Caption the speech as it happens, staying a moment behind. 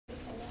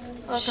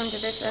Welcome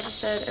to this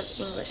episode of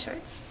English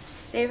Shorts.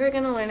 Today we're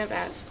going to learn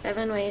about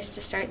 7 ways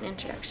to start an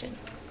introduction.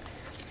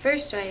 The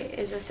first way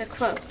is with a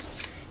quote.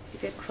 You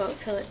could quote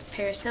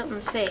Paris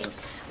Hilton saying,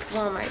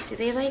 "Walmart, do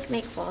they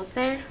make walls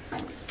there?"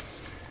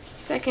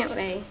 Second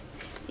way,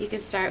 you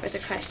could start with a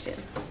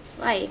question,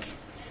 like,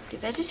 "Do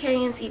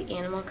vegetarians eat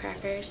animal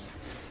crackers?"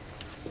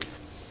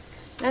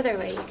 Another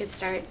way you could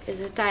start is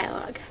with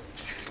dialogue.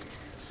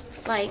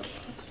 Like,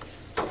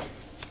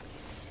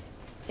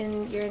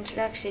 in your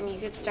introduction, you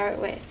could start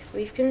with,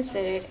 "We've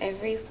considered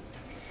every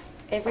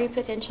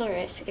potential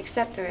risk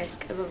except the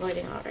risk of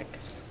avoiding all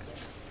risks."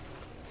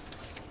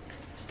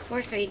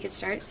 Fourth way you could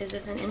start is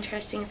with an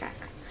interesting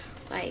fact,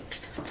 like,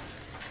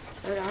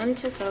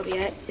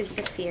 "Odontophobia is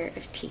the fear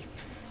of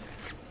teeth."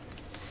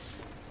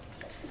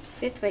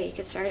 Fifth way you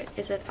could start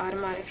is with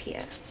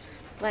automatopoeia,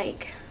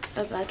 like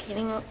a bug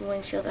hitting the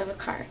windshield of a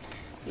car.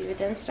 You would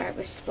then start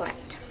with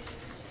splat.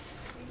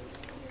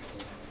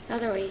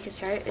 Another way you could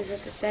start is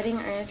with a setting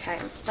or a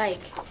time,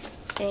 like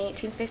in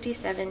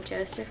 1857,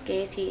 Joseph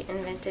Gaiety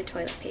invented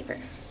toilet paper.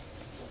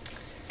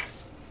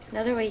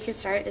 Another way you could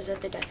start is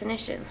with the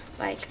definition,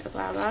 like a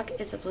blauwalk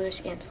is a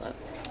bluish antelope.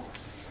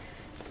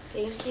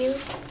 Thank you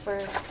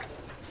for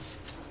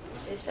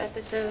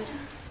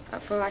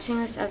watching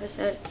this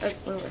episode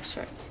of English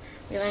Shorts.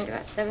 We learned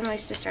about 7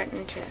 ways to start an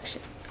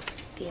introduction.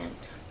 The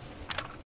end.